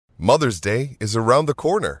Mother's Day is around the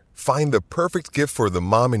corner. Find the perfect gift for the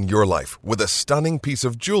mom in your life with a stunning piece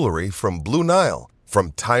of jewelry from Blue Nile.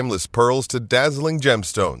 From timeless pearls to dazzling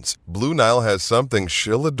gemstones, Blue Nile has something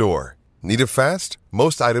she'll adore. Need it fast?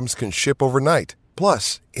 Most items can ship overnight.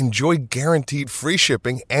 Plus, enjoy guaranteed free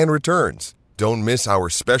shipping and returns. Don't miss our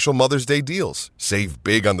special Mother's Day deals. Save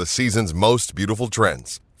big on the season's most beautiful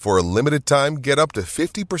trends. For a limited time, get up to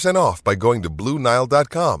 50% off by going to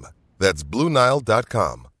BlueNile.com. That's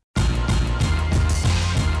BlueNile.com.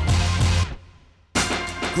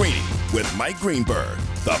 Greeny with Mike Greenberg,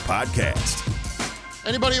 the podcast.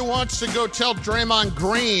 Anybody who wants to go tell Draymond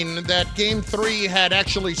Green that Game 3 had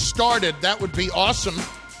actually started, that would be awesome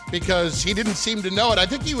because he didn't seem to know it. I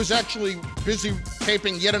think he was actually busy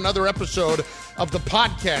taping yet another episode of the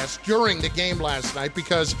podcast during the game last night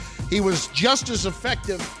because he was just as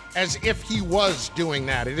effective as if he was doing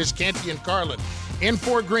that. It is Canty and Carlin in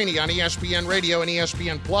for Greeny on ESPN Radio and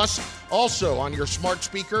ESPN Plus, also on your smart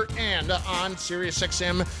speaker and on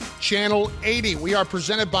SiriusXM Channel 80. We are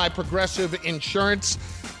presented by Progressive Insurance.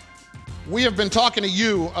 We have been talking to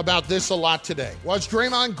you about this a lot today. Was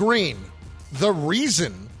Draymond Green the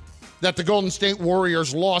reason that the Golden State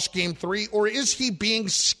Warriors lost Game 3, or is he being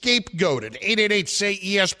scapegoated?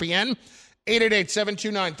 888-SAY-ESPN,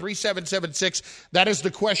 888-729-3776. That is the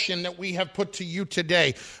question that we have put to you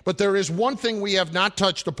today. But there is one thing we have not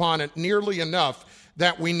touched upon it nearly enough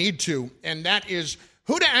that we need to, and that is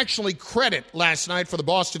who to actually credit last night for the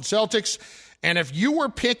Boston Celtics. And if you were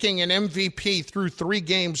picking an MVP through 3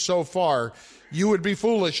 games so far, you would be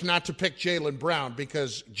foolish not to pick Jaylen Brown,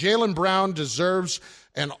 because Jaylen Brown deserves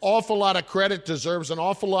an awful lot of credit, deserves an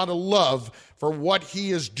awful lot of love for what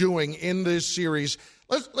he is doing in this series.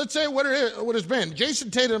 Let's say what has been.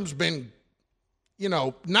 Jason Tatum's been,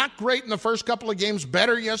 not great in the first couple of games,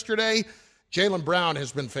 better yesterday. Jaylen Brown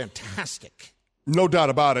has been fantastic. No doubt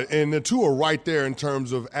about it. And the two are right there in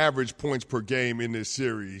terms of average points per game in this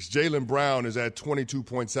series. Jaylen Brown is at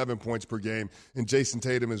 22.7 points per game, and Jason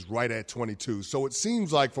Tatum is right at 22. So it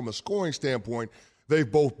seems like from a scoring standpoint,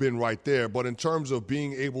 they've both been right there. But in terms of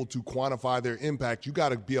being able to quantify their impact, you got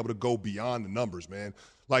to be able to go beyond the numbers, man.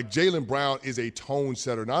 Like, Jaylen Brown is a tone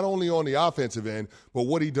setter, not only on the offensive end, but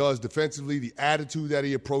what he does defensively, the attitude that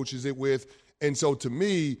he approaches it with. And so to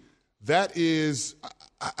me, that is,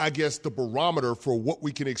 I guess, the barometer for what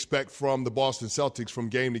we can expect from the Boston Celtics from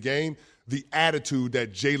game to game, the attitude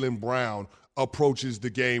that Jaylen Brown approaches the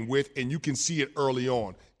game with, and you can see it early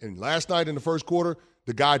on. And last night in the first quarter,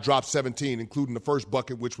 the guy dropped 17, including the first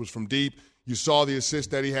bucket, which was from deep. You saw the assist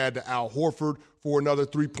that he had to Al Horford for another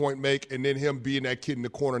three-point make, and then him being that kid in the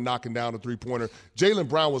corner knocking down the three-pointer. Jaylen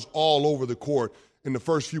Brown was all over the court in the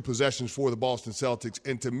first few possessions for the Boston Celtics.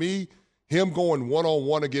 And to me, him going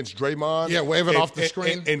one-on-one against Draymond. Yeah, waving off the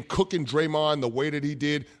screen. And cooking Draymond the way that he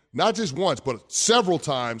did, not just once, but several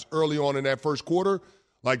times early on in that first quarter,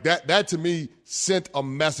 like that to me sent a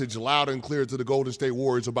message loud and clear to the Golden State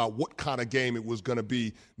Warriors about what kind of game it was going to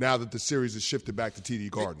be now that the series is shifted back to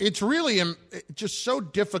TD Garden. It's really just so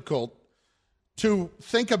difficult to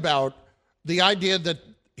think about the idea that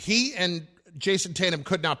he and Jason Tatum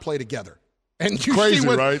could not play together. And you crazy, see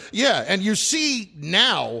right? Yeah, and you see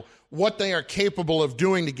now what they are capable of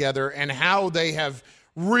doing together and how they have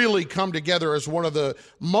really come together as one of the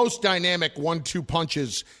most dynamic 1-2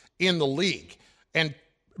 punches in the league. And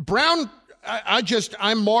Brown,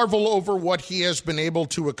 I marvel over what he has been able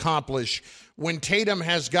to accomplish when Tatum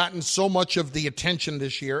has gotten so much of the attention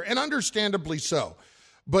this year, and understandably so.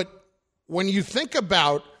 But when you think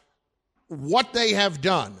about what they have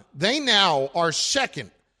done, they now are second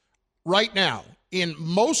right now in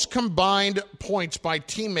most combined points by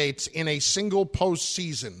teammates in a single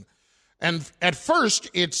postseason. And at first,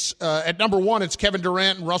 it's at number 1, it's Kevin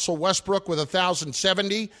Durant and Russell Westbrook with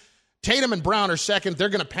 1,070. Tatum and Brown are second. They're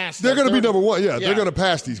going to pass that. They're going to be number 1. Yeah, they're going to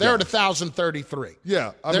pass these guys. They're at 1,033.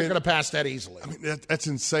 Yeah. They're going to pass that easily. I mean, that's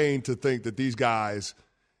insane to think that these guys,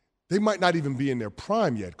 they might not even be in their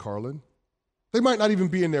prime yet, Carlin. They might not even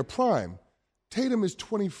be in their prime. Tatum is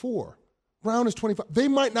 24. Brown is 25. They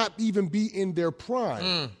might not even be in their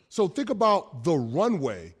prime. So think about the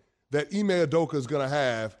runway that Ime Udoka is going to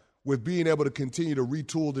have with being able to continue to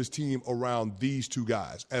retool this team around these two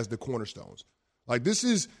guys as the cornerstones. Like,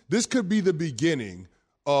 this could be the beginning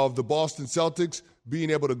of the Boston Celtics being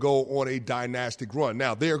able to go on a dynastic run.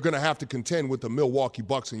 Now, they're going to have to contend with the Milwaukee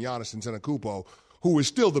Bucks and Giannis Antetokounmpo, who is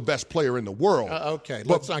still the best player in the world.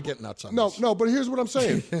 Let's not get nuts on this. No, but here's what I'm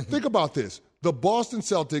saying. Think about this. The Boston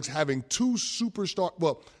Celtics having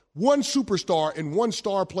one superstar and one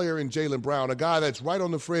star player in Jaylen Brown, a guy that's right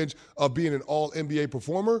on the fringe of being an all-NBA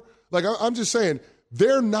performer. Like, I'm just saying,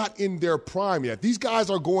 they're not in their prime yet. These guys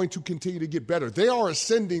are going to continue to get better. They are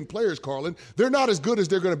ascending players, Carlin. They're not as good as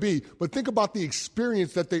they're going to be, but think about the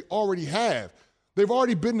experience that they already have. They've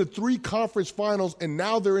already been to 3 conference finals, and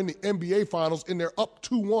now they're in the NBA finals, and they're up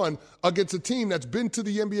 2-1 against a team that's been to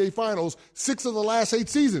the NBA finals 6 of the last 8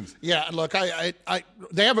 seasons. Yeah, look,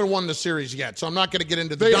 they haven't won the series yet, so I'm not going to get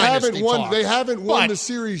into the dynasty talk. They haven't won the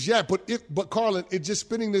series yet, but Carlin, it's just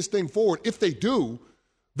spinning this thing forward. If they do,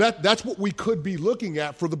 that's what we could be looking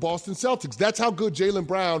at for the Boston Celtics. That's how good Jaylen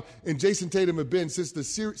Brown and Jason Tatum have been since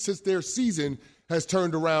their season has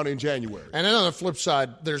turned around in January. And then on the flip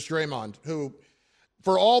side, there's Draymond, who,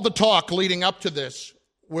 for all the talk leading up to this,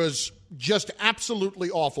 was just absolutely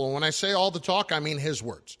awful. And when I say all the talk, I mean his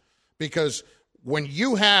words. Because when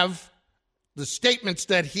you have the statements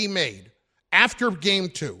that he made after Game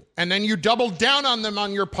 2, and then you double down on them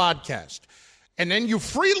on your podcast, and then you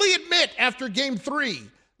freely admit after Game 3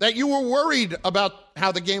 that you were worried about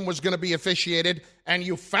how the game was going to be officiated, and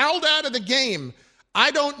you fouled out of the game, I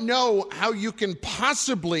don't know how you can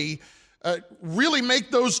possibly really make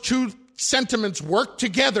those two sentiments work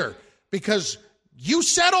together, because you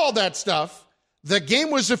said all that stuff. The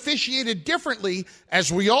game was officiated differently,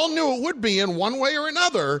 as we all knew it would be in one way or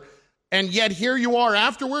another, and yet here you are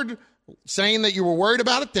afterward saying that you were worried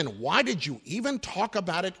about it. Then why did you even talk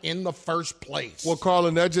about it in the first place? Well,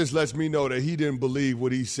 Carlin, that just lets me know that he didn't believe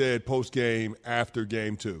what he said post-game after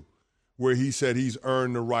Game 2, where he said he's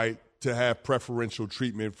earned the right to have preferential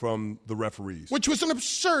treatment from the referees. Which was an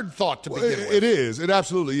absurd thought to begin with. It is. It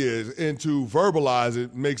absolutely is. And to verbalize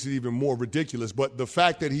it makes it even more ridiculous. But the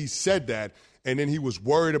fact that he said that, and then he was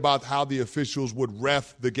worried about how the officials would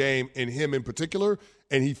ref the game, and him in particular,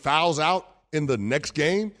 and he fouls out in the next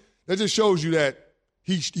game, that just shows you that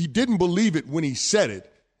he didn't believe it when he said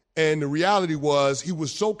it. And the reality was he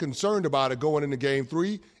was so concerned about it going into Game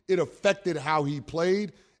 3, it affected how he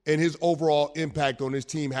played and his overall impact on his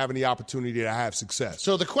team having the opportunity to have success.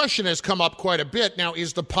 So the question has come up quite a bit. Now,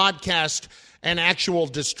 is the podcast an actual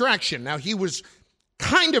distraction? Now, he was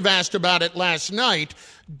kind of asked about it last night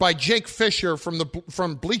by Jake Fisher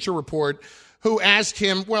from Bleacher Report, who asked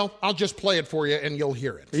him, well, I'll just play it for you and you'll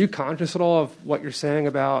hear it. Are you conscious at all of what you're saying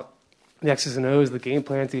about the X's and O's, the game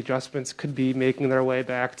plans, the adjustments could be making their way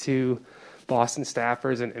back to Boston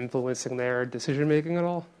staffers and influencing their decision-making at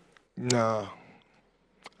all? No.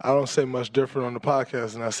 I don't say much different on the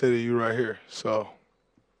podcast than I say to you right here. So,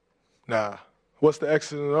 nah. What's the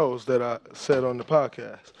X's and O's that I said on the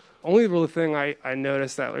podcast? Only real thing I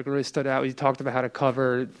noticed that really stood out, you talked about how to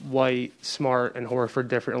cover White, Smart, and Horford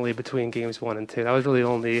differently between games 1 and 2. That was really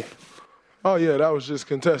only... Oh, yeah, that was just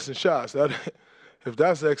contesting shots. If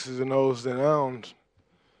that's X's and O's, then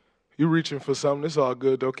you reaching for something. It's all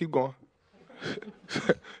good, though. Keep going.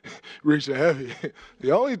 Reaching heavy.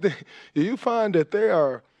 The only thing, you find that they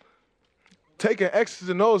are taking X's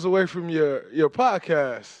and O's away from your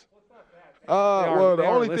podcast. Well, the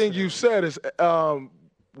only thing you said is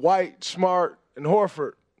White, Smart, and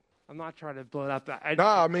Horford. I'm not trying to blow it up.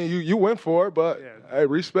 I mean, you went for it, but hey,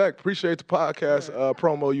 respect. Appreciate the podcast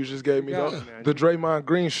promo you just gave me. The Draymond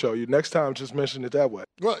Green show. Next time, just mention it that way.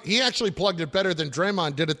 Well, he actually plugged it better than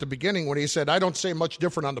Draymond did at the beginning when he said, I don't say much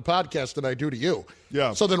different on the podcast than I do to you.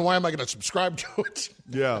 Yeah. So then why am I going to subscribe to it?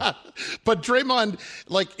 Yeah. But Draymond,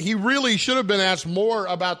 he really should have been asked more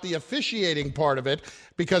about the officiating part of it,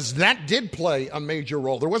 because that did play a major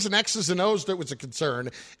role. There wasn't X's and O's that was a concern.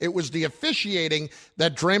 It was the officiating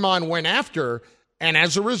that Draymond went after, and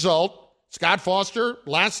as a result, Scott Foster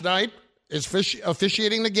last night is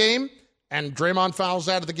officiating the game, and Draymond fouls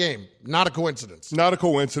out of the game. Not a coincidence. Not a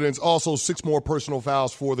coincidence. Also, 6 more personal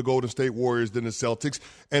fouls for the Golden State Warriors than the Celtics,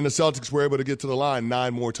 and the Celtics were able to get to the line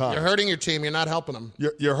 9 more times. You're hurting your team. You're not helping them.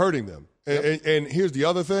 You're hurting them. Yep. And here's the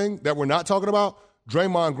other thing that we're not talking about,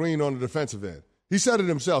 Draymond Green on the defensive end. He said it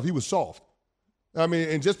himself. He was soft. I mean,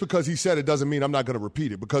 and just because he said it doesn't mean I'm not going to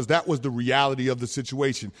repeat it, because that was the reality of the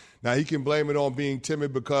situation. Now, he can blame it on being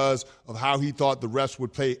timid because of how he thought the refs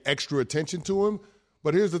would pay extra attention to him.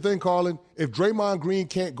 But here's the thing, Carlin. If Draymond Green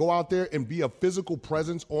can't go out there and be a physical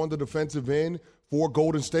presence on the defensive end for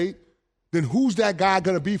Golden State, then who's that guy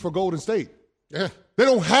going to be for Golden State? Yeah. They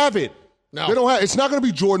don't have it. No. They don't have. It's not going to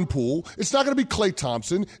be Jordan Poole. It's not going to be Klay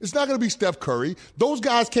Thompson. It's not going to be Steph Curry. Those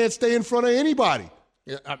guys can't stay in front of anybody.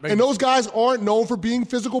 Yeah, I mean, and those guys aren't known for being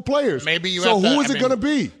physical players. Maybe you so have to, who is it going to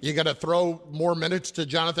be? You got to throw more minutes to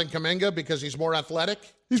Jonathan Kuminga because he's more athletic?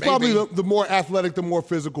 He's probably the more athletic, the more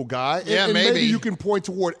physical guy. Yeah, and maybe you can point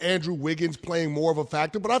toward Andrew Wiggins playing more of a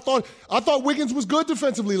factor. But I thought Wiggins was good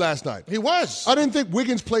defensively last night. He was. I didn't think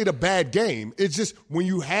Wiggins played a bad game. It's just when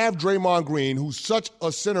you have Draymond Green, who's such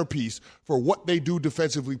a centerpiece for what they do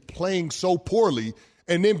defensively, playing so poorly,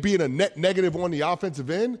 and then being a net negative on the offensive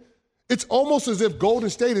end, it's almost as if Golden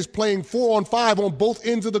State is playing 4-on-5 on both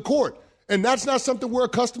ends of the court. And that's not something we're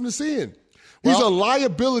accustomed to seeing. He's a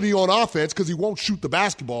liability on offense because he won't shoot the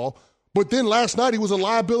basketball. But then last night he was a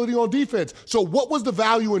liability on defense. So what was the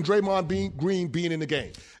value in Draymond Green being in the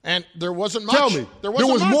game? And there wasn't much. Tell me. There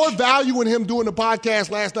was more value in him doing the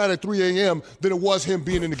podcast last night at 3 a.m. than it was him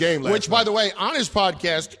being in the game last night. Which, by the way, on his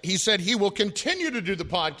podcast, he said he will continue to do the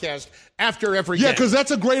podcast after every game. Yeah, because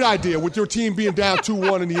that's a great idea with your team being down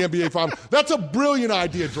 2-1 in the NBA Finals. That's a brilliant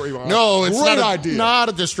idea, Draymond. No, it's idea. Not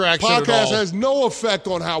a distraction at all. Podcast has no effect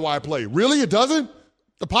on how I play. Really? It doesn't?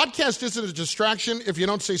 The podcast isn't a distraction if you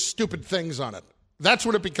don't say stupid things on it. That's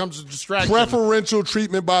when it becomes a distraction. Preferential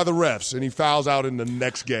treatment by the refs, and he fouls out in the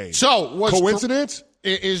next game. So, coincidence?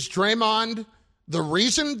 Is Draymond the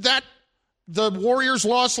reason that the Warriors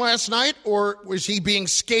lost last night, or was he being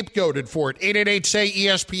scapegoated for it?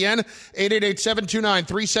 888-SAY-ESPN,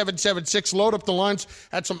 888-729-3776. Load up the lines.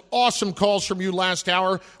 Had some awesome calls from you last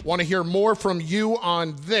hour. Want to hear more from you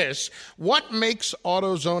on this. What makes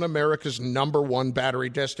AutoZone America's #1 battery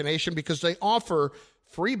destination? Because they offer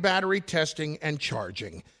free battery testing and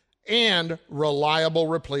charging, and reliable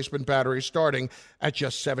replacement batteries starting at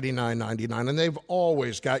just $79.99. And they've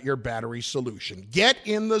always got your battery solution. Get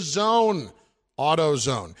in the zone.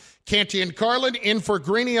 AutoZone. Canty and Carlin in for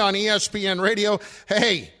Greeny on ESPN Radio.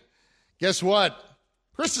 Hey, guess what?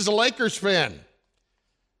 Chris is a Lakers fan.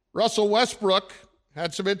 Russell Westbrook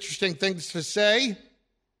had some interesting things to say,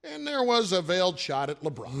 and there was a veiled shot at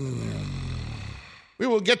LeBron. We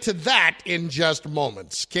will get to that in just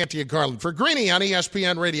moments. Canty and Carlin for Greeny on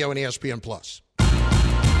ESPN Radio and ESPN+.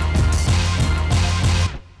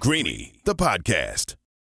 Greeny, the podcast.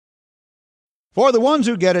 For the ones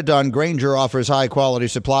who get it done, Grainger offers high-quality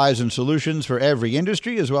supplies and solutions for every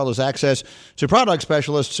industry, as well as access to product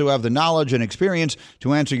specialists who have the knowledge and experience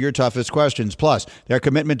to answer your toughest questions. Plus, their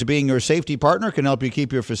commitment to being your safety partner can help you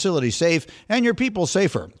keep your facility safe and your people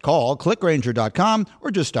safer. Call, clickgrainger.com,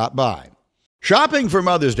 or just stop by. Shopping for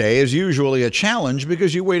Mother's Day is usually a challenge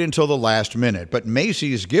because you wait until the last minute, but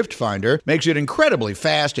Macy's Gift Finder makes it incredibly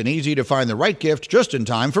fast and easy to find the right gift just in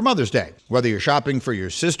time for Mother's Day. Whether you're shopping for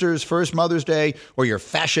your sister's first Mother's Day or your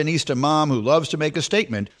fashionista mom who loves to make a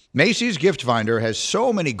statement, Macy's Gift Finder has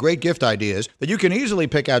so many great gift ideas that you can easily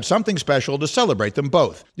pick out something special to celebrate them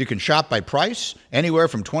both. You can shop by price, anywhere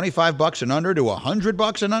from $25 and under to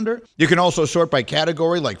 $100 and under. You can also sort by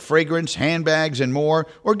category like fragrance, handbags, and more,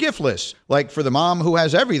 or gift lists, like for the mom who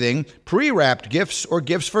has everything, pre-wrapped gifts or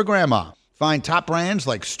gifts for grandma. Find top brands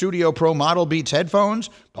like Studio Pro Model Beats headphones,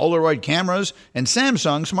 Polaroid cameras, and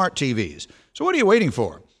Samsung smart TVs. So what are you waiting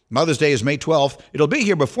for? Mother's Day is May 12th. It'll be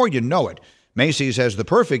here before you know it. Macy's has the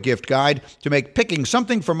perfect gift guide to make picking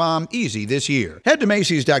something for mom easy this year. Head to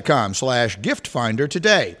Macys.com/giftfinder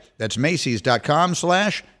today. That's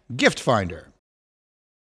Macys.com/giftfinder.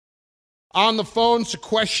 On the phones, a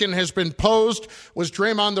question has been posed. Was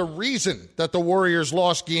Draymond the reason that the Warriors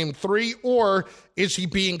lost Game 3, or is he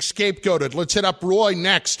being scapegoated? Let's hit up Roy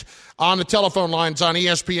next on the telephone lines on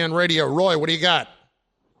ESPN Radio. Roy, what do you got?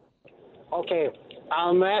 Okay,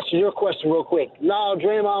 I'm going to ask you your question real quick. No,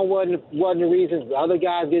 Draymond wasn't the reason. The other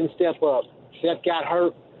guys didn't step up. Steph got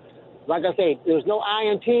hurt. Like I say, there's no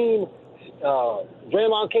iron team.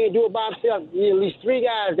 Draymond can't do it by himself. You need at least 3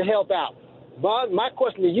 guys to help out. But my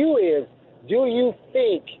question to you is, do you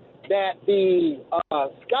think that the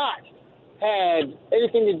Scott had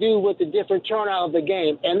anything to do with the different turnout of the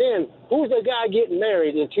game? And then, who's the guy getting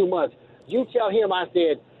married in 2 months? You tell him I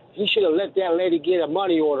said he should have let that lady get a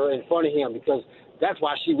money order in front of him, because that's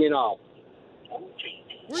why she went off.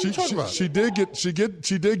 What are you talking about? She did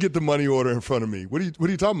get the money order in front of me. What are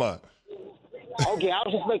you talking about? Okay, I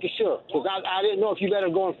was just making sure, because I didn't know if you let her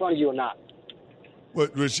go in front of you or not.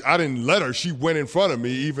 Which I didn't let her. She went in front of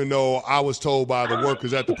me, even though I was told by the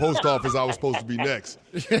workers at the post office I was supposed to be next.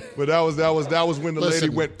 But that was when the lady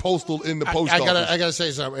went postal in the post office. I gotta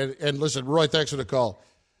say something. And listen, Roy, thanks for the call.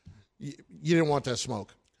 You didn't want that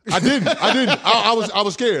smoke. I didn't. I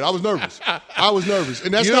was scared. I was nervous.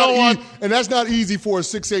 And that's not easy for a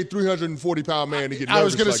 6'8", 340-pound man to get nervous. I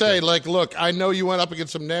was going to say, look, I know you went up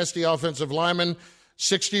against some nasty offensive linemen,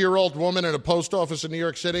 60-year-old woman in a post office in New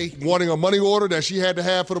York City wanting a money order that she had to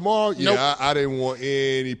have for tomorrow? Nope. Yeah, I didn't want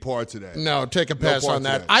any parts of that. No, take a pass on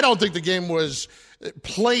that. I don't think the game was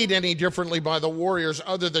played any differently by the Warriors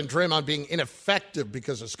other than Draymond being ineffective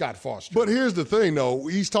because of Scott Foster. But here's the thing, though.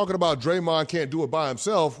 He's talking about Draymond can't do it by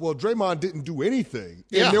himself. Well, Draymond didn't do anything.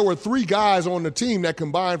 Yeah. And there were 3 guys on the team that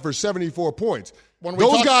combined for 74 points.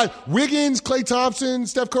 Those guys, Wiggins, Klay Thompson,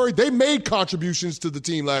 Steph Curry, they made contributions to the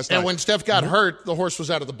team last night. And when Steph got hurt, the horse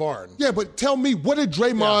was out of the barn. Yeah, but tell me, what did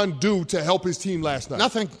Draymond do to help his team last night?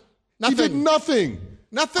 Nothing. He did nothing.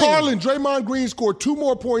 Nothing. Carlin, Draymond Green scored 2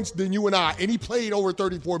 more points than you and I, and he played over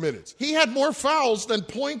 34 minutes. He had more fouls than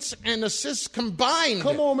points and assists combined.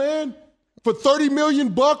 Come on, man. For $30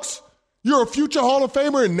 million, you're a future Hall of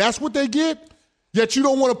Famer, and that's what they get? Yet you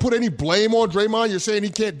don't want to put any blame on Draymond. You're saying he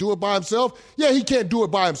can't do it by himself. Yeah, he can't do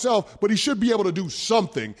it by himself, but he should be able to do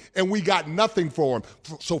something, and we got nothing for him.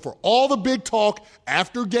 So for all the big talk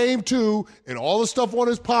after Game 2 and all the stuff on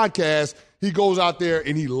his podcast, he goes out there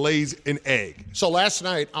and he lays an egg. So last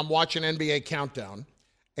night, I'm watching NBA Countdown,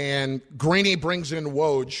 and Greeny brings in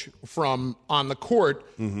Woj from on the court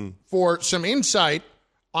for some insight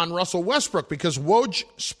on Russell Westbrook, because Woj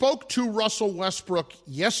spoke to Russell Westbrook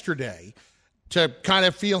yesterday to kind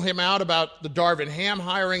of feel him out about the Darvin Ham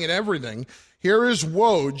hiring and everything. Here is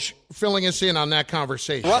Woj filling us in on that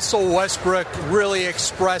conversation. Russell Westbrook really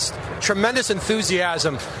expressed tremendous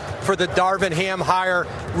enthusiasm for the Darvin Ham hire,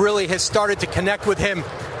 really has started to connect with him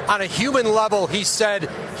on a human level. He said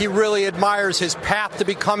he really admires his path to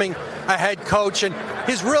becoming a head coach and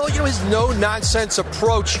his really, his no-nonsense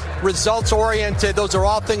approach, results-oriented. Those are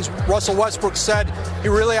all things Russell Westbrook said he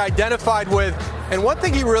really identified with. And one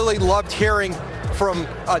thing he really loved hearing from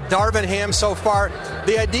Darvin Ham so far,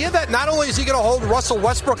 the idea that not only is he going to hold Russell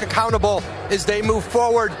Westbrook accountable as they move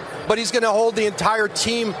forward, but he's going to hold the entire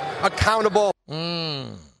team accountable.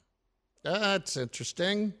 That's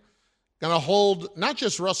interesting. Going to hold not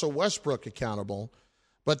just Russell Westbrook accountable,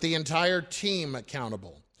 but the entire team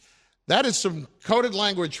accountable. That is some coded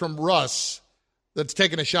language from Russ that's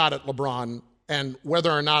taking a shot at LeBron and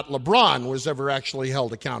whether or not LeBron was ever actually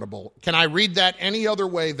held accountable. Can I read that any other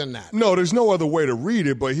way than that? No, there's no other way to read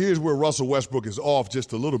it, but here's where Russell Westbrook is off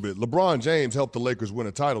just a little bit. LeBron James helped the Lakers win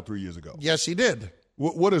a title 3 years ago. Yes, he did.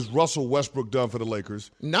 What has Russell Westbrook done for the Lakers?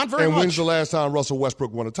 Not very much. And when's the last time Russell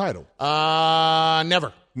Westbrook won a title?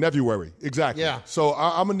 Never. February, exactly. Yeah. So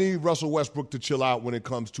I'm going to need Russell Westbrook to chill out when it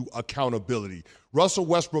comes to accountability. Russell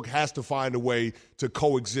Westbrook has to find a way to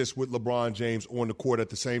coexist with LeBron James on the court at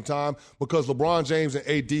the same time, because LeBron James and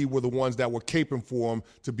AD were the ones that were caping for him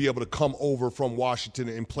to be able to come over from Washington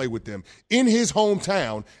and play with them in his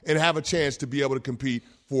hometown and have a chance to be able to compete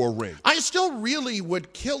for a ring. I still really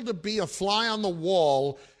would kill to be a fly on the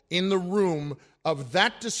wall in the room of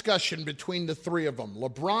that discussion between the three of them,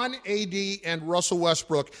 LeBron, AD, and Russell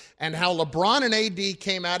Westbrook, and how LeBron and AD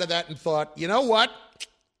came out of that and thought, you know what?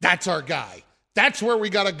 That's our guy. That's where we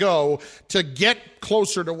got to go to get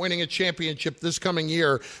closer to winning a championship this coming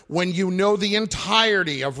year, when you know the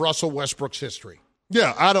entirety of Russell Westbrook's history.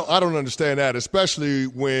 Yeah, I don't understand that, especially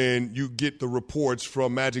when you get the reports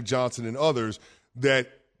from Magic Johnson and others that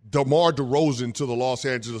DeMar DeRozan to the Los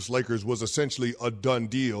Angeles Lakers was essentially a done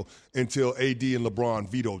deal until AD and LeBron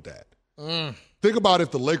vetoed that. Think about if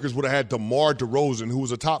the Lakers would have had DeMar DeRozan, who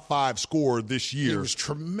was a top 5 scorer this year. He was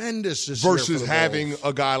tremendous this year versus having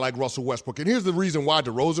a guy like Russell Westbrook. And here's the reason why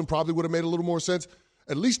DeRozan probably would have made a little more sense.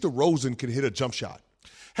 At least DeRozan can hit a jump shot.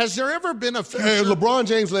 Has there ever been a future? LeBron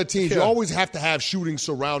James-led teams, you always have to have shooting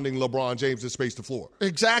surrounding LeBron James to space the floor.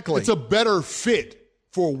 Exactly. It's a better fit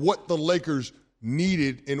for what the Lakers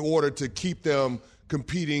needed in order to keep them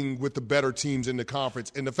competing with the better teams in the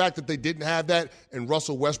conference. And the fact that they didn't have that and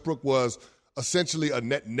Russell Westbrook was essentially a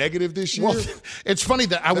net negative this year. Well, it's funny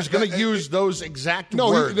that I was going to use those exact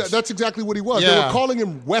words. No, that's exactly what he was. Yeah. They were calling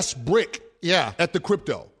him West Brick at the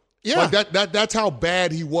crypto. Yeah. Like that's how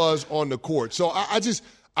bad he was on the court. So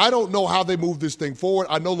I don't know how they move this thing forward.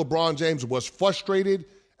 I know LeBron James was frustrated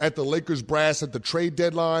at the Lakers brass at the trade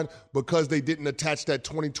deadline because they didn't attach that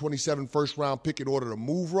 2027 first-round pick in order to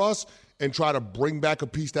move Russ and try to bring back a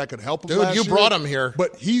piece that could help him. Dude, you brought him here.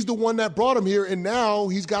 But he's the one that brought him here, and now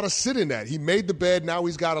he's got to sit in that. He made the bed, now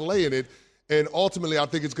he's got to lay in it. And ultimately, I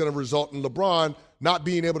think it's going to result in LeBron not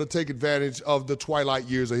being able to take advantage of the twilight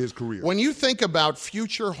years of his career. When you think about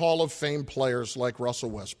future Hall of Fame players like Russell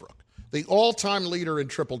Westbrook, the all-time leader in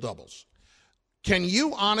triple-doubles, can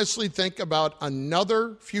you honestly think about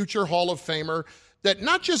another future Hall of Famer that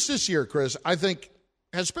not just this year, Chris, I think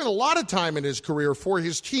has spent a lot of time in his career for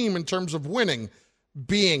his team in terms of winning,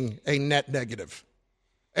 being a net negative?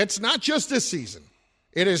 It's not just this season.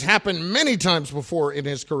 It has happened many times before in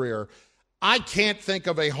his career. I can't think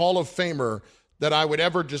of a Hall of Famer that I would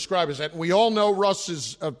ever describe as that. We all know Russ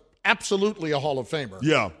is absolutely a Hall of Famer.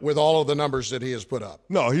 Yeah. With all of the numbers that he has put up.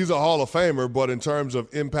 No, he's a Hall of Famer, but in terms of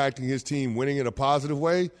impacting his team, winning in a positive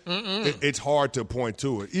way, it's hard to point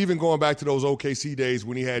to it. Even going back to those OKC days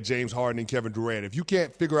when he had James Harden and Kevin Durant, if you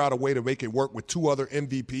can't figure out a way to make it work with two other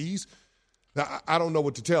MVPs, I don't know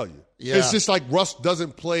what to tell you. Yeah. It's just like Russ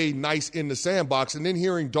doesn't play nice in the sandbox. And then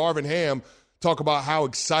hearing Darvin Ham talk about how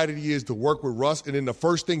excited he is to work with Russ, and then the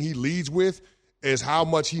first thing he leads with is how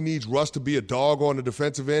much he needs Russ to be a dog on the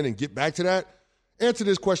defensive end and get back to that. Answer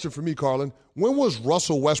this question for me, Carlin. When was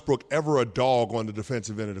Russell Westbrook ever a dog on the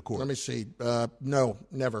defensive end of the court? Let me see. No,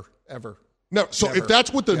 never, ever. No. So never. If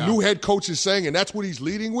that's what the new head coach is saying and that's what he's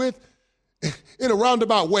leading with, in a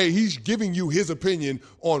roundabout way, he's giving you his opinion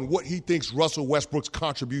on what he thinks Russell Westbrook's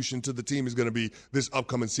contribution to the team is going to be this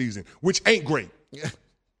upcoming season, which ain't great.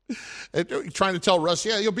 Trying to tell Russ,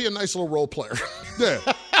 you'll be a nice little role player. Yeah,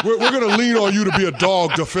 we're going to lean on you to be a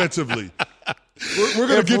dog defensively. We're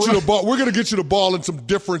going to get you the ball. We're going to get you the ball in some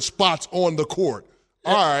different spots on the court.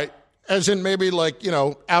 All right, as in maybe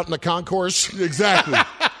out in the concourse. Exactly.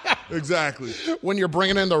 Exactly. When you're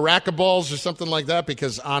bringing in the racquetballs or something like that,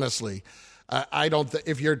 because honestly, I don't.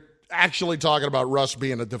 If you're actually talking about Russ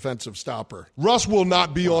being a defensive stopper, Russ will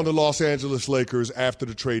not be on the Los Angeles Lakers after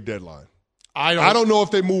the trade deadline. I don't know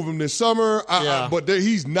if they move him this summer, but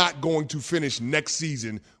he's not going to finish next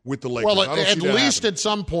season with the Lakers. Well, at least at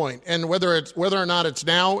some point, and whether or not it's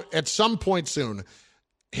now, at some point soon,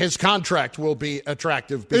 his contract will be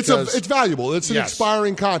attractive because it's valuable. It's an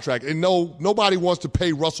expiring contract, and nobody wants to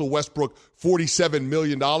pay Russell Westbrook $47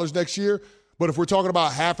 million next year. But if we're talking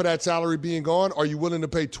about half of that salary being gone, are you willing to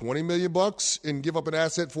pay $20 million and give up an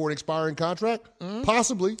asset for an expiring contract?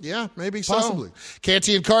 Possibly. Yeah, maybe so. Possibly.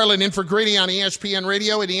 Canty and Carlin in for Greeny on ESPN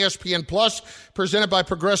Radio and ESPN Plus, presented by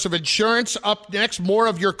Progressive Insurance. Up next, more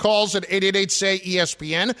of your calls at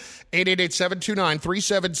 888-SAY-ESPN,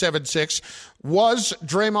 888-729-3776. Was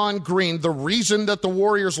Draymond Green the reason that the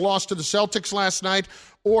Warriors lost to the Celtics last night,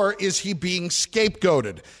 or is he being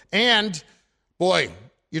scapegoated? And, boy,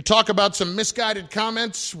 you talk about some misguided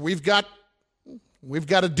comments. We've got a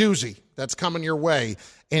doozy that's coming your way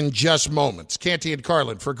in just moments. Canty and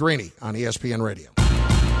Carlin for Greeny on ESPN Radio.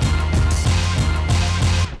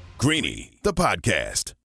 Greeny, the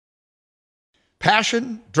podcast.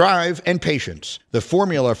 Passion, drive, and patience. The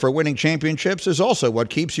formula for winning championships is also what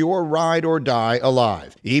keeps your ride or die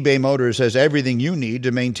alive. eBay Motors has everything you need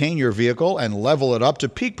to maintain your vehicle and level it up to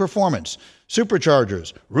peak performance.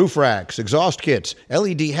 Superchargers, roof racks, exhaust kits,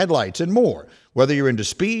 LED headlights, and more. Whether you're into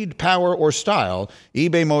speed, power, or style,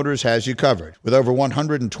 eBay Motors has you covered. With over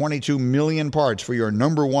 122 million parts for your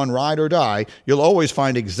number one ride or die, you'll always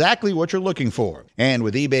find exactly what you're looking for. And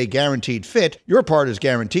with eBay Guaranteed Fit, your part is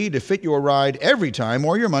guaranteed to fit your ride every time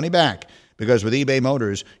or your money back. Because with eBay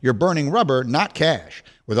Motors, you're burning rubber, not cash.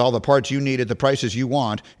 With all the parts you need at the prices you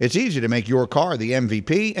want, it's easy to make your car the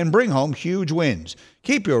MVP and bring home huge wins.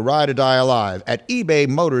 Keep your ride or die alive at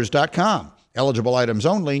ebaymotors.com. Eligible items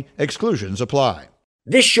only. Exclusions apply.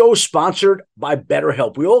 This show is sponsored by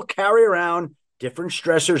BetterHelp. We all carry around different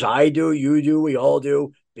stressors. I do, you do, we all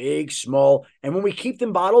do, big, small. And when we keep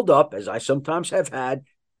them bottled up, as I sometimes have had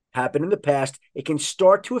happen in the past, it can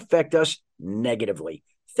start to affect us negatively.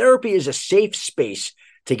 Therapy is a safe space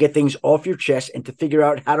to get things off your chest and to figure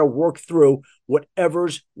out how to work through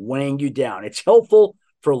whatever's weighing you down. It's helpful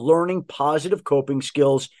for learning positive coping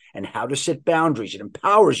skills and how to set boundaries. It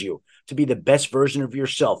empowers you to be the best version of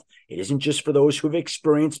yourself. It isn't just for those who have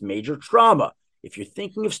experienced major trauma. If you're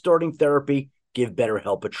thinking of starting therapy, give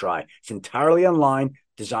BetterHelp a try. It's entirely online,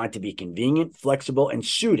 designed to be convenient, flexible, and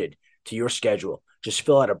suited to your schedule. Just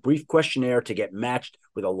fill out a brief questionnaire to get matched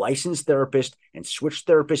with a licensed therapist and switch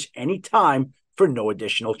therapists anytime for no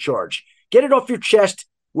additional charge. Get it off your chest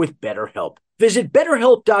with BetterHelp. Visit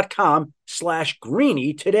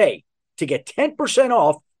BetterHelp.com/Greeny today to get 10%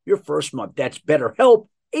 off your first month. That's BetterHelp,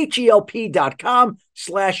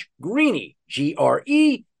 HELP.com/Greeny,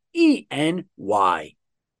 GREENY. It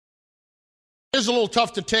is a little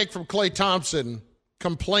tough to take from Klay Thompson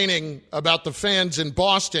complaining about the fans in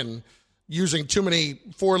Boston using too many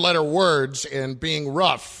four-letter words and being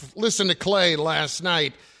rough. Listen to Klay last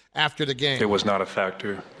night after the game. It was not a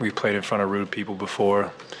factor. We played in front of rude people before,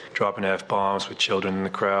 dropping F-bombs with children in the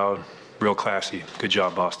crowd. Real classy. Good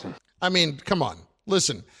job, Boston. I mean, come on.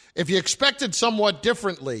 Listen, if you expected somewhat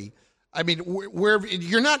differently, I mean,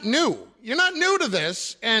 you're not new. You're not new to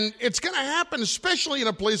this, and it's going to happen, especially in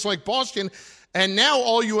a place like Boston. And now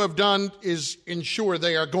all you have done is ensure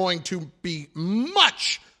they are going to be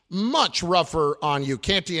much, much rougher on you.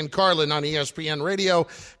 Canty and Carlin on ESPN Radio.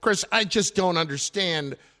 Chris, I just don't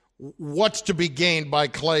understand what's to be gained by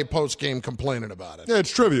Clay post-game complaining about it. Yeah,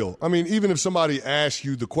 it's trivial. I mean, even if somebody asks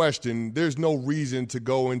you the question, there's no reason to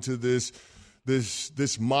go into this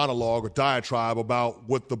monologue or diatribe about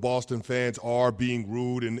what the Boston fans are being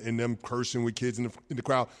rude and them cursing with kids in the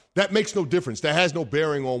crowd. That makes no difference. That has no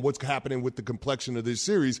bearing on what's happening with the complexion of this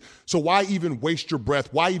series. So why even waste your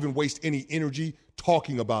breath? Why even waste any energy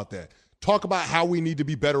talking about that? Talk about how we need to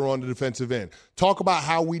be better on the defensive end. Talk about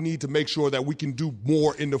how we need to make sure that we can do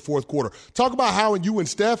more in the fourth quarter. Talk about how you and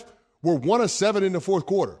Steph were 1 of 7 in the fourth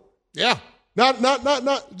quarter. Yeah.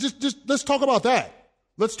 Just let's talk about that.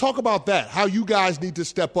 Let's talk about that. How you guys need to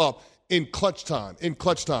step up in clutch time.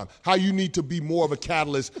 How you need to be more of a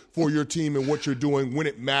catalyst for your team and what you're doing when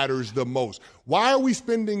it matters the most. Why are we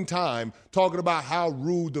spending time talking about how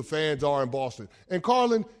rude the fans are in Boston? And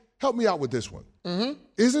Carlin, help me out with this one. Mm-hmm.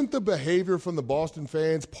 Isn't the behavior from the Boston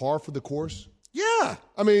fans par for the course? Yeah.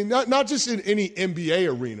 I mean, not just in any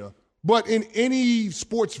NBA arena, but in any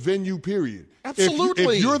sports venue, period.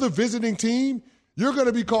 Absolutely. If you're the visiting team, you're going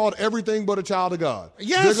to be called everything but a child of God.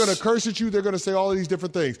 Yes. They're going to curse at you. They're going to say all of these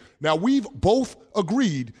different things. Now, we've both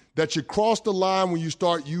agreed that you cross the line when you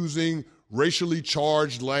start using racially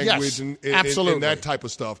charged language and that type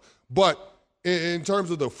of stuff. But in terms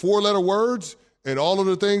of the 4-letter words and all of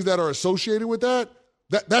the things that are associated with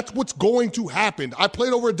that's what's going to happen. I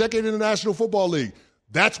played over a decade in the National Football League.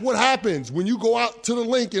 That's what happens when you go out to the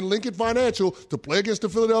Link in Lincoln Financial to play against the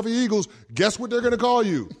Philadelphia Eagles. Guess what they're going to call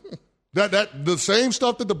you? That the same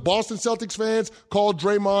stuff that the Boston Celtics fans called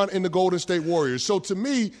Draymond and the Golden State Warriors. So to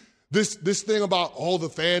me, this thing about the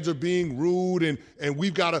fans are being rude and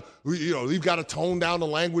we've got to tone down the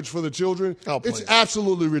language for the children. It's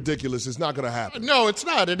absolutely ridiculous. It's not going to happen. No, it's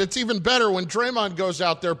not, and it's even better when Draymond goes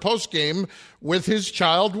out there post game with his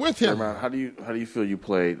child with him. Draymond, how do you feel you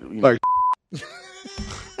played?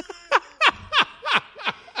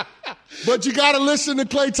 But you got to listen to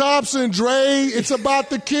Klay Thompson, Dre. It's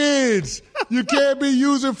about the kids. You can't be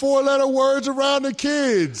using 4-letter words around the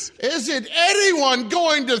kids. Isn't anyone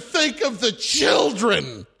going to think of the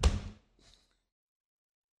children?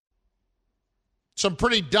 Some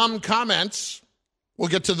pretty dumb comments. We'll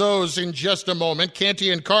get to those in just a moment.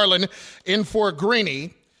 Canty and Carlin in for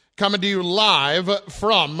Greeny, coming to you live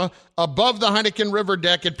from above the Heineken River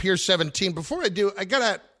deck at Pier 17. Before I do, I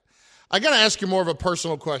gotta ask you more of a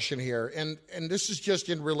personal question here, and this is just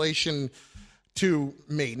in relation to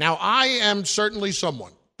me. Now, I am certainly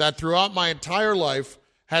someone that throughout my entire life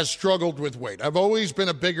has struggled with weight. I've always been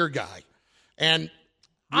a bigger guy, and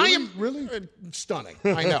I am really stunning.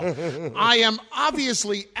 I know. I am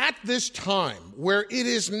obviously at this time where it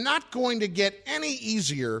is not going to get any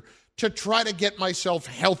easier to try to get myself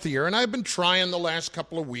healthier, and I've been trying the last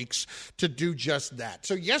couple of weeks to do just that.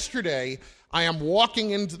 So yesterday, I am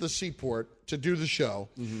walking into the Seaport to do the show,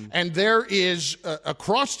 and there is,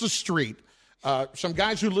 across the street, some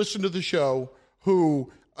guys who listen to the show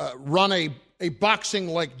who run a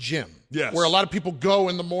boxing-like gym. Yes. Where a lot of people go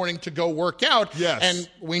in the morning to go work out. Yes. And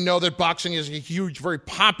we know that boxing is a huge, very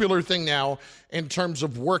popular thing now in terms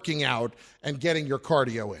of working out and getting your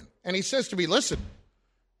cardio in. And he says to me, listen,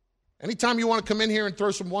 anytime you want to come in here and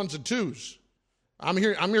throw some 1s and 2s, I'm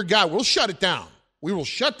your guy. We'll shut it down. We will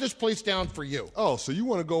shut this place down for you. Oh, so you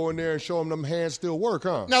want to go in there and show them hands still work,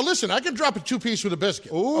 huh? Now, listen, I can drop a 2-piece with a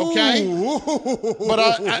biscuit, Ooh. okay? But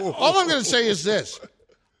all I'm going to say is this.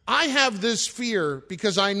 I have this fear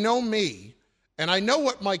because I know me, and I know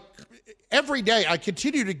what every day I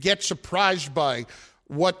continue to get surprised by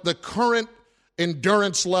what the current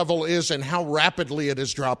endurance level is and how rapidly it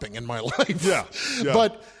is dropping in my life. Yeah.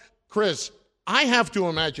 But, Chris, I have to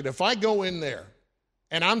imagine if I go in there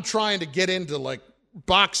and I'm trying to get into,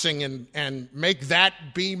 boxing and make that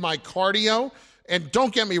be my cardio, and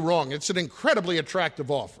don't get me wrong, it's an incredibly attractive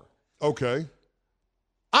offer. Okay.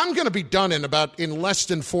 I'm going to be done in less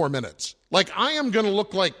than 4 minutes. I am going to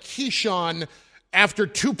look like Keyshawn after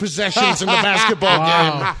 2 possessions in the basketball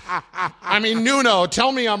game. I mean, Nuno,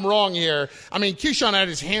 tell me I'm wrong here. I mean, Keyshawn had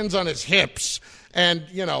his hands on his hips, and,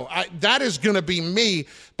 that is going to be me.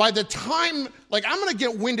 By the time, I'm going to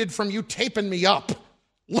get winded from you taping me up.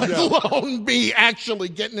 Let alone me actually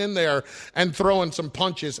getting in there and throwing some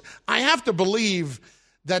punches. I have to believe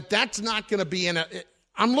that that's not going to be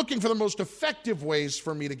I'm looking for the most effective ways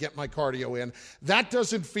for me to get my cardio in. That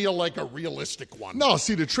doesn't feel like a realistic one. No,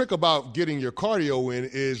 see, the trick about getting your cardio in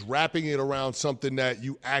is wrapping it around something that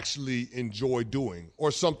you actually enjoy doing,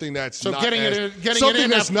 or something that's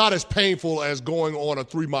not as painful as going on a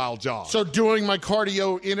 3-mile jog. So doing my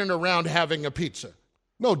cardio in and around having a pizza.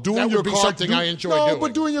 No, doing that your would be something I enjoy doing. No,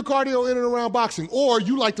 but doing your cardio in and around boxing. Or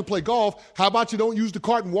you like to play golf. How about you don't use the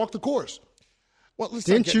cart and walk the course? Well, let's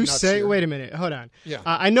Didn't you say? Wait a minute. Hold on. Yeah.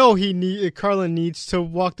 I know Carlin needs to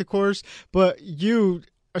walk the course, but you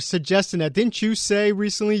are suggesting that. Didn't you say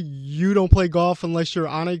recently you don't play golf unless you're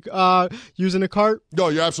on using a cart? No,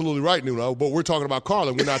 you're absolutely right, Nuno. But we're talking about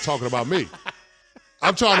Carlin. We're not talking about me.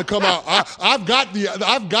 I'm trying to come out.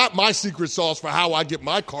 I've got my secret sauce for how I get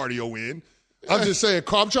my cardio in. I'm just saying,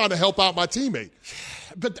 I'm trying to help out my teammate.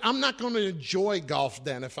 But I'm not going to enjoy golf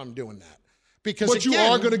then if I'm doing that. But you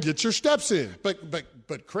are going to get your steps in.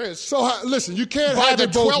 But Chris. So listen, you can't by have the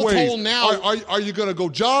it both 12th ways. hole now. Are you going to go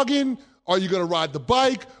jogging? Are you going to ride the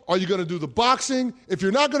bike? Are you going to do the boxing? If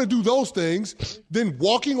you're not going to do those things, then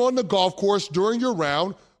walking on the golf course during your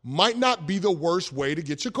round might not be the worst way to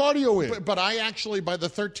get your cardio in. But I actually, by the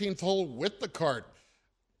 13th hole with the cart,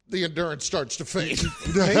 the endurance starts to fade.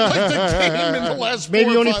 Like the game in the last maybe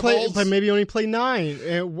 4 or only 5 play, holes. but maybe only play 9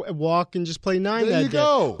 and walk and just play 9 There that you day.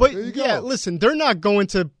 go. But There you yeah, go. listen, they're not going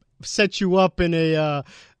to set you up in a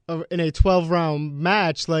 12-round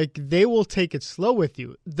match. Like, they will take it slow with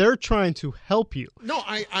you. They're trying to help you. No,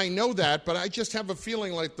 I know that, but I just have a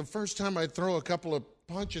feeling like the first time I throw a couple of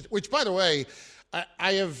punches, which, by the way, I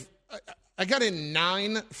got in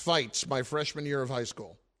 9 fights my freshman year of high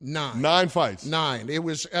school. 9 fights. 9. It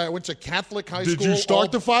was I went to Catholic high Did school. you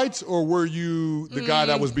start the fights, or were you the guy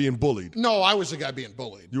that was being bullied? No, I was the guy being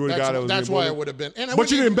bullied. You were the guy that was That's being why bullied? I would have been. And But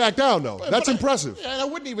you didn't back down, though. That's impressive. And I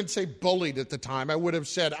wouldn't even say bullied at the time. I would have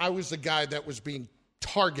said I was the guy that was being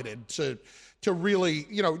targeted to really,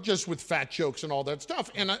 just with fat jokes and all that stuff.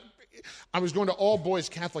 And I was going to all boys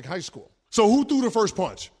Catholic high school. So who threw the first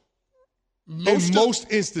punch? In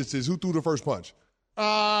most instances, who threw the first punch?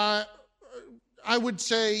 I would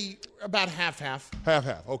say about half-half.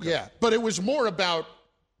 Half-half, okay. Yeah, but it was more about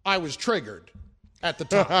I was triggered at the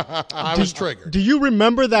time. I was triggered. Do you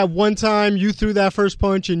remember that one time you threw that first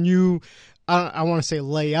punch and you, I want to say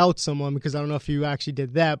lay out someone because I don't know if you actually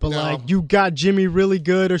did that, but like you got Jimmy really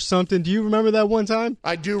good or something. Do you remember that one time?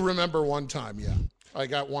 I do remember one time, yeah. I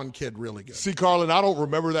got one kid really good. See, Carlin, I don't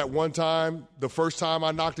remember that one time, the first time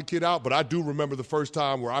I knocked a kid out, but I do remember the first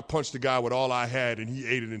time where I punched a guy with all I had and he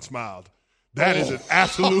ate it and smiled. That is an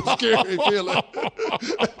absolute scary feeling.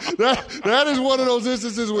 That is one of those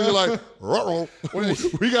instances where you're like, uh-oh,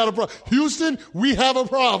 we got a problem. Houston, we have a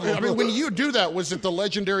problem. I mean, when you do that, was it the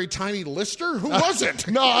legendary Tiny Lister? Who was it?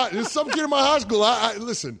 No, it's some kid in my high school.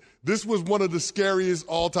 Listen, this was one of the scariest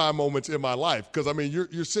all-time moments in my life because, I mean,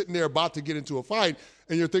 you're sitting there about to get into a fight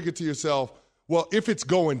and you're thinking to yourself, well, if it's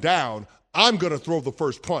going down, I'm going to throw the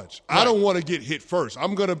first punch. Right. I don't want to get hit first.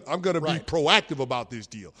 I'm going to be proactive about this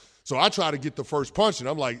deal. So I try to get the first punch, and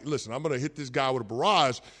I'm like, listen, I'm going to hit this guy with a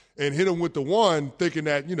barrage and hit him with the one thinking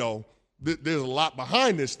that, there's a lot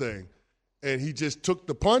behind this thing. And he just took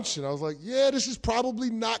the punch, and I was like, yeah, this is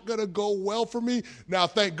probably not going to go well for me. Now,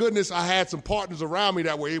 thank goodness I had some partners around me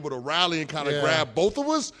that were able to rally and kind of grab both of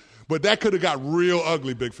us. But that could have got real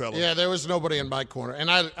ugly, big fella. Yeah, there was nobody in my corner. And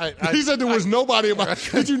he said there was nobody in my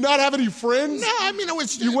Did you not have any friends? No, I mean, it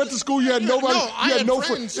was. You went to school, you had nobody? No, I had no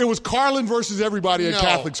friends. It was Carlin versus everybody at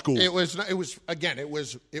Catholic school. It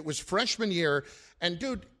was freshman year. And,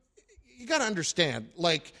 dude, you got to understand,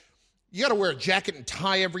 like, you got to wear a jacket and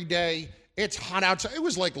tie every day. It's hot outside. It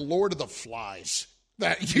was like Lord of the Flies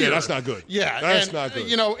that year. Yeah, that's not good. Yeah. That's not good.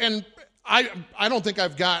 And I don't think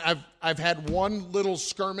I've had one little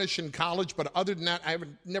skirmish in college, but other than that, I've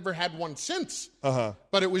never had one since. Uh-huh.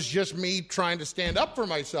 But it was just me trying to stand up for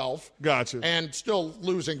myself. Gotcha. And still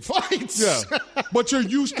losing fights. Yeah. But you're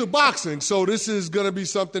used to boxing, so this is going to be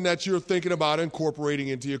something that you're thinking about incorporating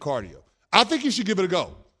into your cardio. I think you should give it a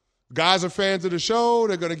go. Guys are fans of the show.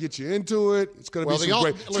 They're going to get you into it. It's going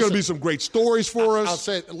to be some great stories for us. I'll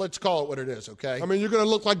say, let's call it what it is, okay? I mean, you're going to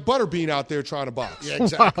look like Butterbean out there trying to box. Yeah,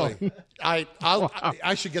 exactly. Wow.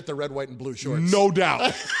 I should get the red, white, and blue shorts. No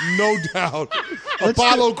doubt. No doubt.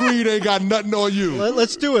 Apollo Creed ain't got nothing on you.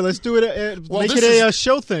 Let's do it. Let's do it. Make it a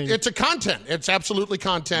show thing. It's a content. It's absolutely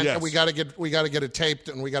content, yes. And we got to get it taped,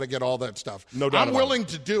 and we got to get all that stuff. No doubt. I'm willing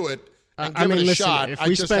to do it. Listen, shot. If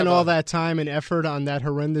we spend all that time and effort on that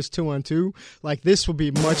horrendous 2-on-2, like this will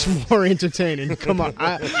be much more entertaining. Come on.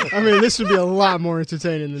 I mean, this would be a lot more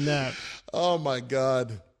entertaining than that. Oh, my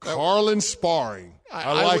God. Carlin sparring.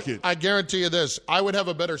 I like it. I guarantee you this. I would have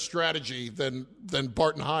a better strategy than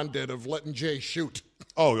Barton Hahn did of letting Jay shoot.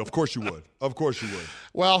 Oh, of course you would. Of course you would.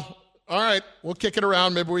 Well, all right. We'll kick it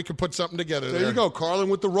around. Maybe we can put something together there. There you go. Carlin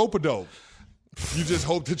with the rope-a-dope. You just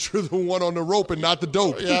hope that you're the one on the rope and not the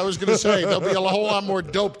dope. Yeah, I was going to say, there'll be a whole lot more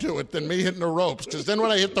dope to it than me hitting the ropes, because then when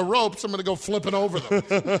I hit the ropes, I'm going to go flipping over them.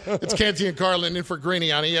 It's Canty and Carlin in for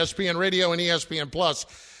Greeny on ESPN Radio and ESPN Plus.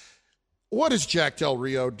 What is Jack Del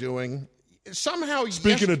Rio doing? Somehow,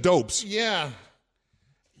 speaking of dopes. Yeah.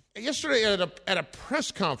 Yesterday at a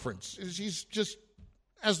press conference, he's just,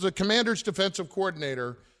 as the Commanders' defensive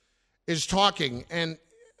coordinator, is talking, and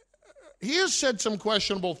he has said some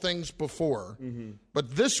questionable things before,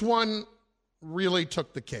 but this one really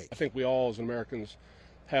took the cake. I think we all, as Americans,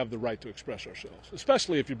 have the right to express ourselves,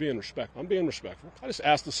 especially if you're being respectful. I'm being respectful. I just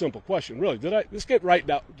asked a simple question. Really, let's get right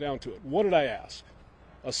down to it. What did I ask?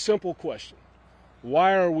 A simple question.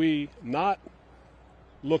 Why are we not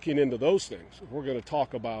looking into those things? If we're going to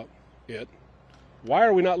talk about it, why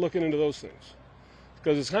are we not looking into those things?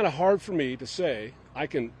 Because it's kind of hard for me to say I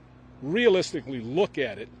can realistically look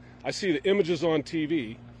at it. I see the images on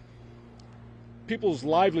TV. People's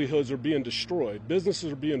livelihoods are being destroyed.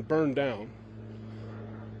 Businesses are being burned down.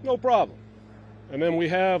 No problem. And then we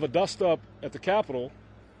have a dust-up at the Capitol.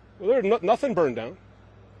 Well, there's nothing burned down.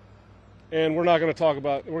 And we're not going to talk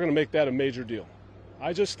about it. We're going to make that a major deal.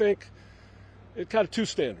 I just think it's kind of two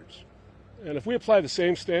standards. And if we apply the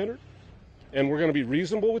same standard and we're going to be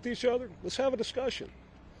reasonable with each other, let's have a discussion.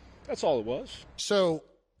 That's all it was. So...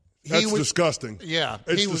 That's disgusting. Yeah.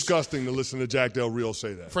 It's disgusting to listen to Jack Del Rio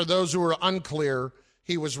say that. For those who are unclear,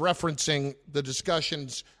 he was referencing the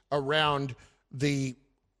discussions around the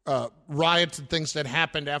riots and things that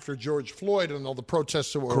happened after George Floyd and all the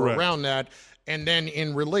protests that were around that. And then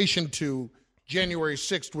in relation to January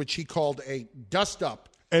 6th, which he called a dust-up.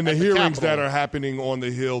 And the hearings that are happening on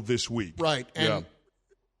the Hill this week. Right. And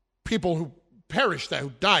people who perished,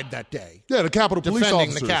 who died that day. Yeah, the Capitol Police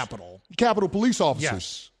officers. Defending the Capitol. Capitol Police officers.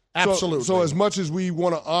 Yes. Absolutely. So as much as we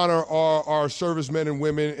want to honor our servicemen and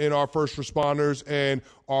women and our first responders and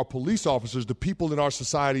our police officers, the people in our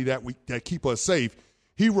society that keep us safe,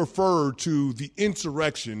 he referred to the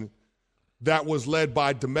insurrection that was led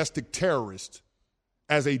by domestic terrorists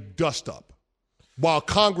as a dust-up, while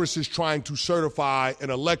Congress is trying to certify an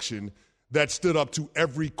election that stood up to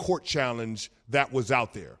every court challenge that was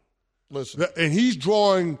out there. Listen. And he's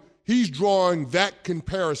drawing that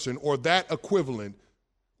comparison or that equivalent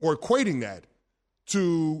or equating that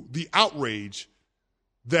to the outrage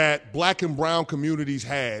that black and brown communities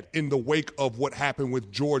had in the wake of what happened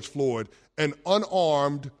with George Floyd, an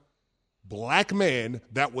unarmed black man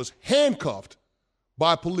that was handcuffed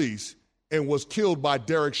by police and was killed by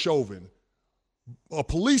Derek Chauvin, a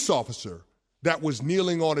police officer that was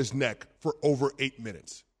kneeling on his neck for over 8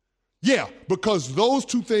 minutes. Yeah, because those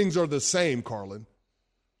two things are the same, Carlin.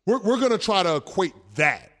 We're going to try to equate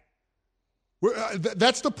that.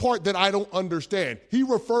 That's the part that I don't understand. He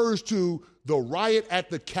refers to the riot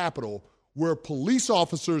at the Capitol where police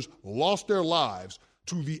officers lost their lives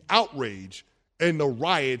to the outrage and the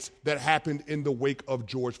riots that happened in the wake of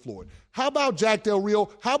George Floyd. How about Jack Del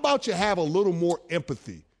Rio? How about you have a little more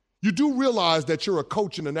empathy? You do realize that you're a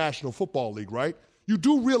coach in the National Football League, right? You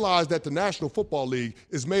do realize that the National Football League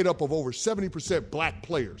is made up of over 70% black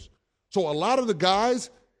players. So a lot of the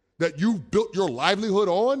guys that you've built your livelihood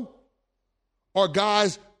on are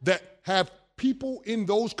guys that have people in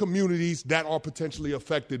those communities that are potentially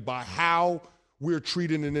affected by how we're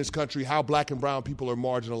treated in this country, how black and brown people are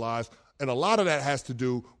marginalized, and a lot of that has to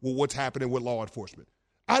do with what's happening with law enforcement.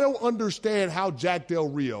 I don't understand how Jack Del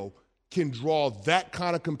Rio can draw that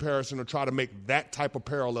kind of comparison or try to make that type of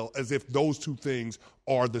parallel as if those two things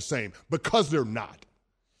are the same, because they're not.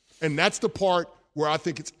 And that's the part where I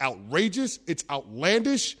think it's outrageous, it's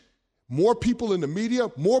outlandish. More people in the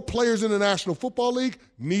media, more players in the National Football League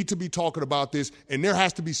need to be talking about this, and there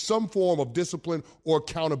has to be some form of discipline or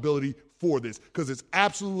accountability for this, because it's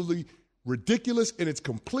absolutely ridiculous and it's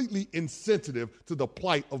completely insensitive to the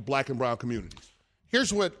plight of black and brown communities.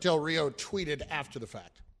 Here's what Del Rio tweeted after the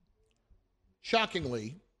fact.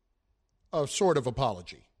 Shockingly, a sort of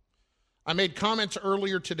apology. I made comments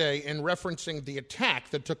earlier today in referencing the attack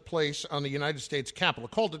that took place on the United States Capitol.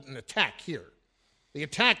 I called it an attack here. The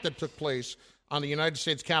attack that took place on the United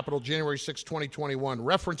States Capitol January 6, 2021,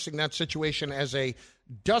 referencing that situation as a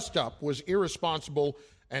dust-up was irresponsible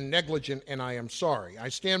and negligent, and I am sorry. I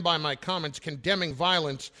stand by my comments condemning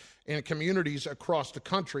violence in communities across the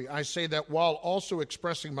country. I say that while also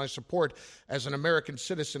expressing my support as an American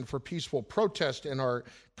citizen for peaceful protest in our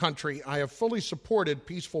country. I have fully supported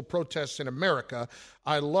peaceful protests in America.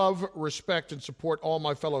 I love, respect, and support all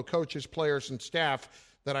my fellow coaches, players, and staff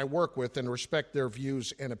that I work with and respect their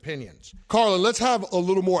views and opinions. Carlin, let's have a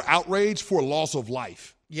little more outrage for loss of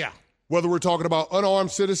life. Yeah. Whether we're talking about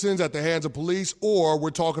unarmed citizens at the hands of police or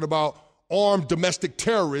we're talking about armed domestic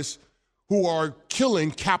terrorists who are killing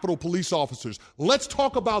Capitol police officers. Let's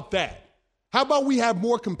talk about that. How about we have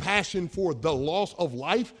more compassion for the loss of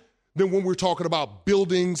life than when we're talking about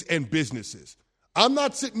buildings and businesses? I'm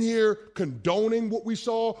not sitting here condoning what we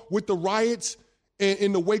saw with the riots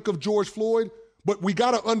in the wake of George Floyd, but we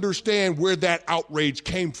got to understand where that outrage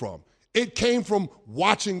came from. It came from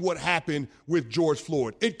watching what happened with George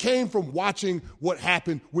Floyd. It came from watching what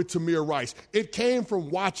happened with Tamir Rice. It came from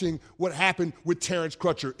watching what happened with Terrence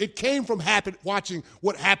Crutcher. It came from watching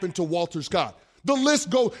what happened to Walter Scott. The list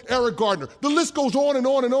goes, Eric Gardner. The list goes on and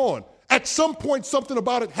on and on. At some point, something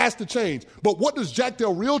about it has to change. But what does Jack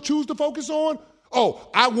Del Rio choose to focus on? Oh,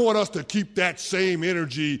 I want us to keep that same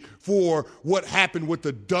energy for what happened with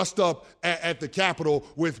the dust-up at the Capitol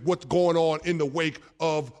with what's going on in the wake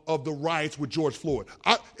of the riots with George Floyd.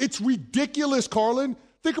 It's ridiculous, Carlin.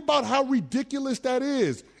 Think about how ridiculous that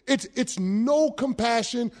is. It's no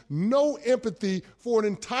compassion, no empathy for an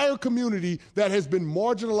entire community that has been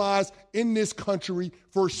marginalized in this country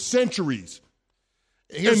for centuries.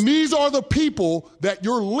 And these are the people that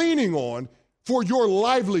you're leaning on for your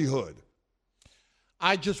livelihood.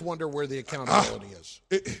 I just wonder where the accountability is.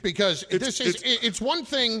 Because it's one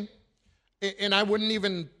thing, and I wouldn't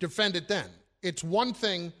even defend it then. It's one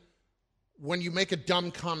thing when you make a dumb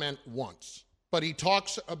comment once. But he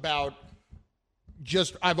talks about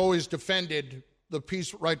I've always defended the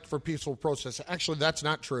right for peaceful protest. Actually, that's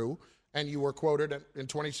not true. And you were quoted in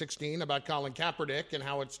 2016 about Colin Kaepernick and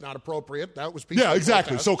how it's not appropriate. That was peaceful. Yeah,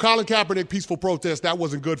 exactly. protest. So Colin Kaepernick, peaceful protest, that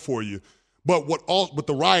wasn't good for you. But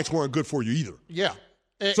the riots weren't good for you either. Yeah.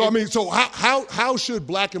 So how should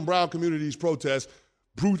black and brown communities protest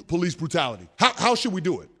police brutality? How should we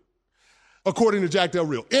do it? According to Jack Del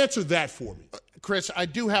Rio. Answer that for me. Chris, I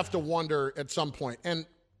do have to wonder at some point, and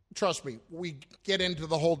trust me, we get into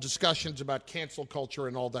the whole discussions about cancel culture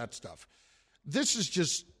and all that stuff. This is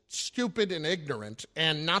just stupid and ignorant,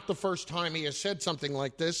 and not the first time he has said something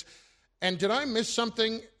like this. And did I miss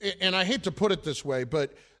something? And I hate to put it this way,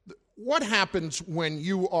 but what happens when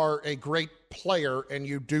you are a great player and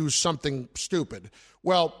you do something stupid?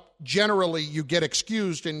 Well, generally you get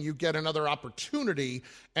excused and you get another opportunity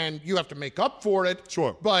and you have to make up for it.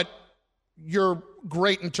 Sure. But you're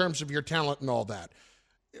great in terms of your talent and all that.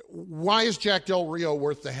 Why is Jack Del Rio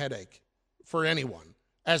worth the headache for anyone?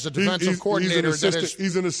 As a defensive coordinator,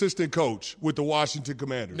 he's an assistant coach with the Washington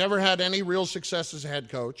Commanders. Never had any real success as a head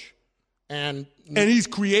coach. And he's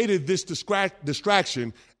created this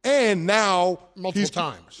distraction, and now multiple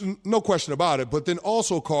times. No question about it. But then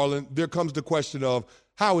also, Carlin, there comes the question of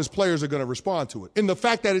how his players are going to respond to it. And the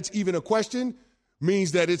fact that it's even a question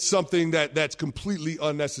means that it's something that's completely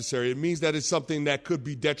unnecessary. It means that it's something that could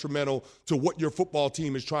be detrimental to what your football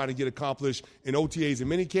team is trying to get accomplished in OTAs and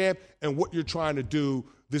minicamp and what you're trying to do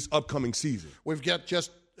this upcoming season. We've got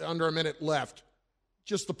just under a minute left.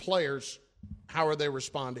 Just the players, how are they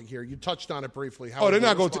responding here? You touched on it briefly. They're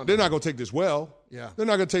not going to take this well. Yeah. They're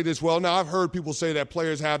not going to take this well. Now, I've heard people say that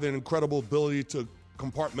players have an incredible ability to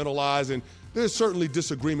compartmentalize, and there's certainly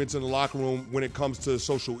disagreements in the locker room when it comes to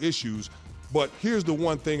social issues. But here's the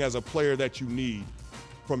one thing as a player that you need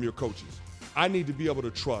from your coaches. I need to be able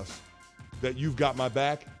to trust that you've got my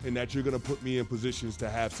back and that you're going to put me in positions to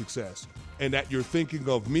have success and that you're thinking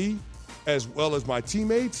of me as well as my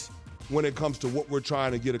teammates when it comes to what we're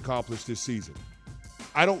trying to get accomplished this season.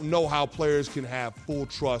 I don't know how players can have full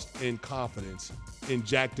trust and confidence in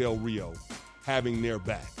Jack Del Rio having their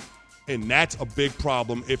back. And that's a big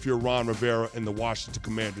problem if you're Ron Rivera and the Washington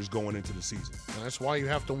Commanders going into the season. And that's why you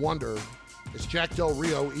have to wonder, is Jack Del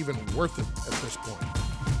Rio even worth it at this point?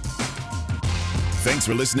 Thanks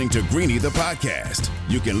for listening to Greeny the podcast.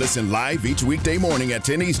 You can listen live each weekday morning at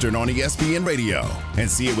 10 Eastern on ESPN Radio and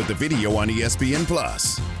see it with the video on ESPN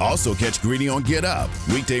Plus. Also catch Greeny on Get Up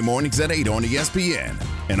weekday mornings at 8 on ESPN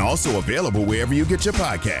and also available wherever you get your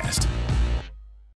podcast.